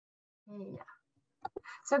Hey.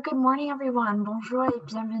 So good morning, everyone. Bonjour et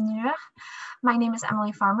bienvenue. My name is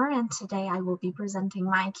Emily Farmer, and today I will be presenting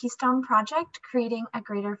my Keystone project, Creating a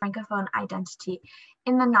Greater Francophone Identity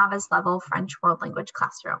in the Novice Level French World Language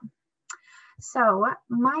Classroom. So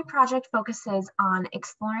my project focuses on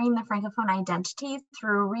exploring the Francophone identity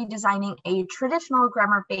through redesigning a traditional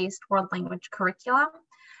grammar-based world language curriculum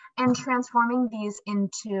and transforming these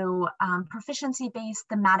into proficiency-based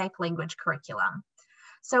thematic language curriculum.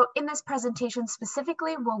 So in this presentation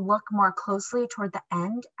specifically, we'll look more closely toward the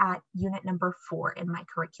end at unit number 4 in my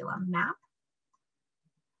curriculum map.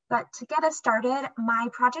 But to get us started, my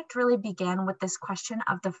project really began with this question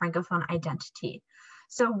of the Francophone identity.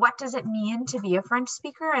 So what does it mean to be a French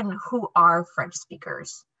speaker, and who are French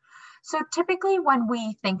speakers? So typically when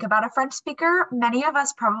we think about a French speaker, many of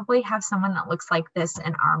us probably have someone that looks like this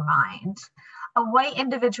in our mind. A white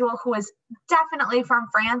individual who is definitely from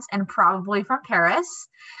France and probably from Paris.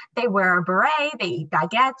 They wear a beret, they eat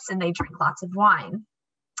baguettes, and they drink lots of wine.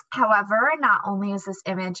 However, not only is this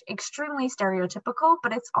image extremely stereotypical,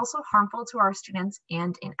 but it's also harmful to our students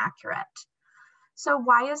and inaccurate. So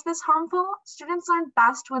why is this harmful? Students learn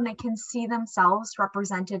best when they can see themselves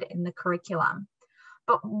represented in the curriculum.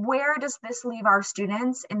 But where does this leave our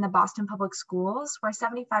students in the Boston Public Schools, where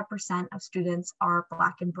 75% of students are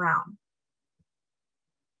Black and brown?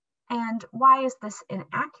 And why is this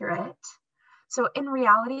inaccurate? So in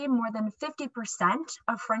reality, more than 50%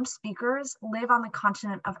 of French speakers live on the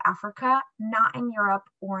continent of Africa, not in Europe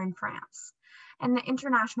or in France. And the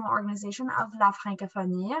International Organization of La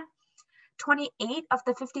Francophonie, 28 of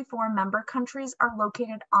the 54 member countries are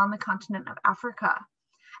located on the continent of Africa.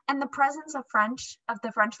 And the presence of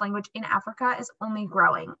the French language in Africa is only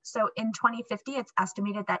growing. So in 2050, it's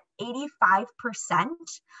estimated that 85%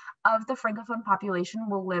 of the Francophone population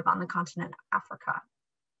will live on the continent of Africa.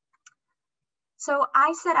 So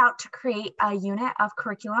I set out to create a unit of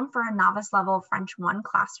curriculum for a novice level French 1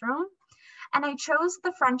 classroom. And I chose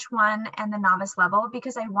the French 1 and the novice level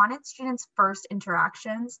because I wanted students' first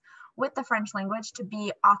interactions with the French language to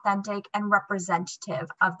be authentic and representative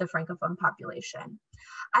of the Francophone population.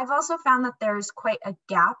 I've also found that there's quite a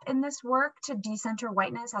gap in this work to decenter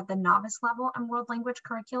whiteness at the novice level and world language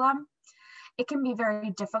curriculum. It can be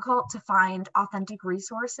very difficult to find authentic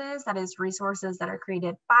resources, that is, resources that are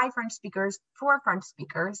created by French speakers for French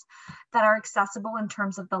speakers that are accessible in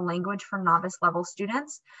terms of the language for novice level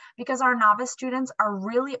students, because our novice students are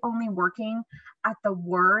really only working at the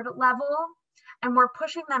word level, and we're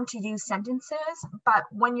pushing them to use sentences. But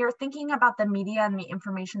when you're thinking about the media and the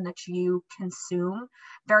information that you consume,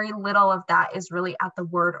 very little of that is really at the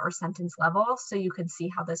word or sentence level. So you can see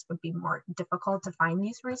how this would be more difficult to find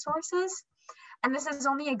these resources. And this is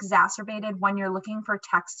only exacerbated when you're looking for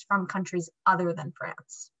texts from countries other than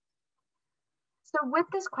France. So with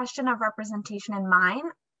this question of representation in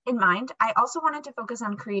mind, I also wanted to focus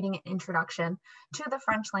on creating an introduction to the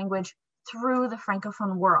French language through the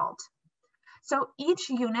Francophone world. So each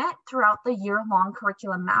unit throughout the year-long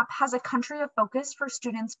curriculum map has a country of focus for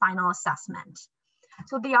students' final assessment.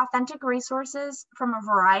 So the authentic resources from a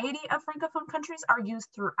variety of Francophone countries are used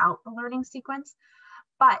throughout the learning sequence,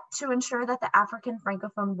 but to ensure that the African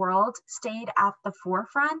Francophone world stayed at the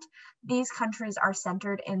forefront, these countries are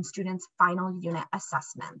centered in students' final unit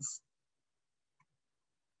assessments.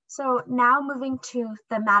 So now moving to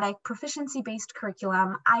thematic proficiency-based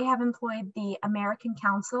curriculum, I have employed the American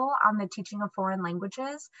Council on the Teaching of Foreign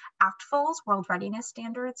Languages, ACTFL's World Readiness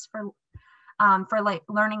Standards for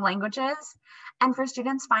learning languages. And for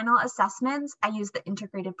students' final assessments, I use the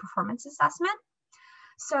Integrated Performance Assessment.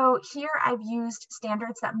 So here I've used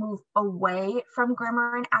standards that move away from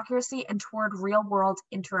grammar and accuracy and toward real-world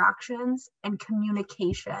interactions and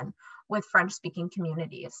communication with French-speaking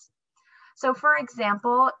communities. So for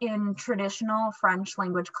example, in traditional French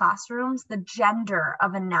language classrooms, the gender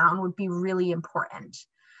of a noun would be really important.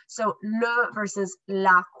 So le versus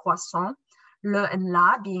la croissant, le and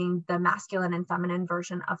la being the masculine and feminine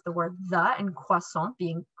version of the word the, and croissant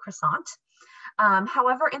being croissant.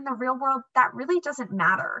 However, in the real world, that really doesn't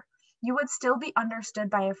matter. You would still be understood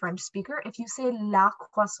by a French speaker if you say la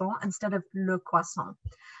croissant instead of le croissant.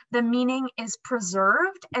 The meaning is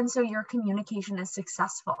preserved, and so your communication is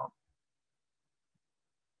successful.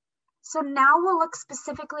 So now we'll look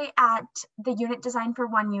specifically at the unit design for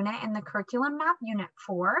one unit in the curriculum map, unit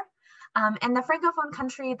 4. And the Francophone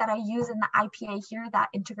country that I use in the IPA here, that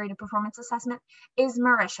integrated performance assessment, is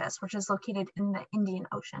Mauritius, which is located in the Indian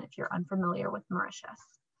Ocean, if you're unfamiliar with Mauritius.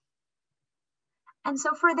 And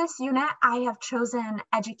so for this unit, I have chosen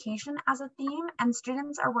education as a theme, and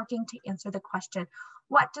students are working to answer the question,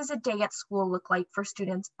 what does a day at school look like for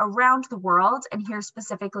students around the world, and here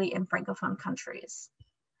specifically in Francophone countries?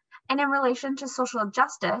 And in relation to social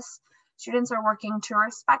justice, students are working to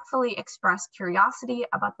respectfully express curiosity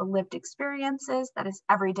about the lived experiences, that is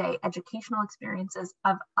everyday educational experiences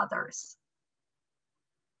of others.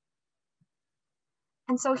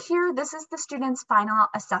 And so here, this is the student's final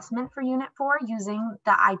assessment for Unit 4 using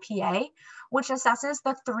the IPA, which assesses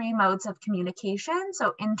the 3 modes of communication,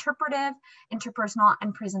 so interpretive, interpersonal,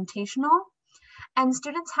 and presentational. And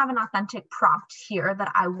students have an authentic prompt here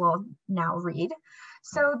that I will now read.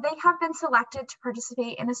 So they have been selected to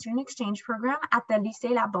participate in a student exchange program at the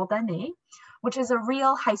Lycée La Bourdonnais, which is a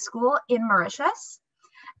real high school in Mauritius.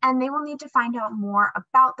 And they will need to find out more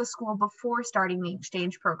about the school before starting the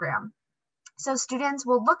exchange program. So students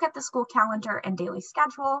will look at the school calendar and daily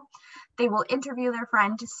schedule. They will interview their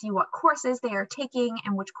friend to see what courses they are taking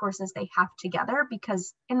and which courses they have together,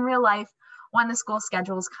 because in real life, when the school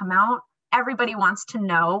schedules come out, everybody wants to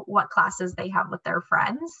know what classes they have with their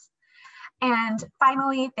friends. And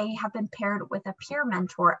finally, they have been paired with a peer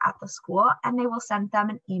mentor at the school, and they will send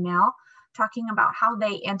them an email talking about how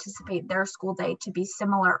they anticipate their school day to be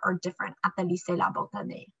similar or different at the Lycée La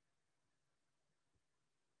Bourdonnais.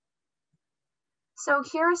 So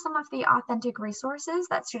here are some of the authentic resources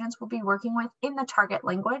that students will be working with in the target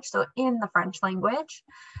language, so in the French language.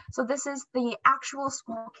 So this is the actual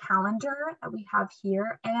school calendar that we have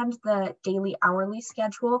here and the daily hourly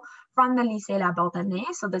schedule from the Lycée La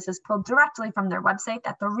Bourdonnais. So this is pulled directly from their website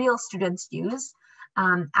that the real students use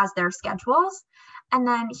as their schedules. And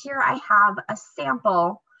then here I have a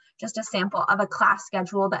sample, just a sample of a class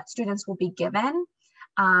schedule that students will be given.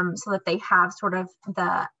 So that they have sort of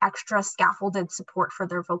the extra scaffolded support for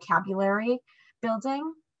their vocabulary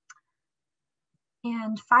building.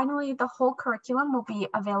 And finally, the whole curriculum will be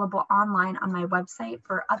available online on my website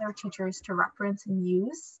for other teachers to reference and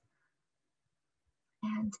use.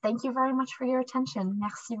 And thank you very much for your attention.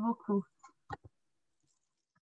 Merci beaucoup.